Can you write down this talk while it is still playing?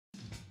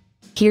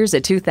Here's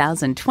a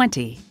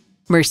 2020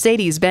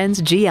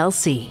 Mercedes-Benz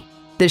GLC.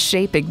 The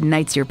shape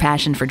ignites your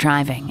passion for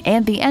driving,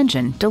 and the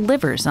engine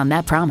delivers on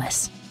that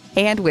promise.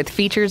 And with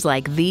features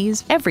like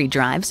these, every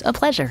drive's a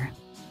pleasure.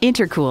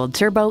 Intercooled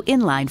turbo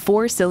inline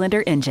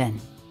 4-cylinder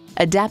engine,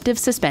 adaptive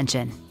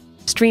suspension,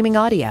 streaming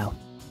audio,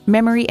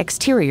 memory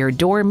exterior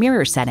door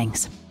mirror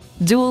settings,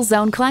 dual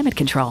zone climate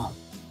control,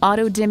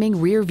 auto dimming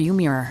rear view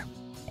mirror,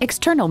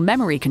 external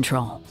memory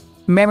control,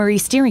 memory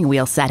steering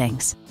wheel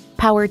settings,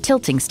 power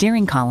tilting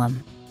steering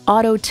column,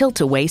 auto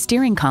tilt-away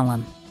steering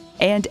column,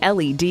 and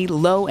LED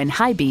low and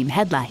high beam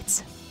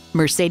headlights.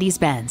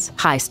 Mercedes-Benz,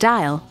 high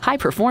style, high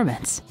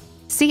performance.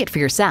 See it for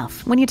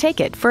yourself when you take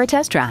it for a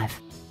test drive.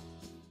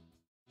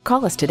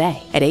 Call us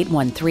today at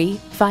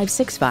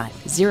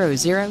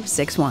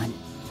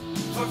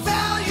 813-565-0061.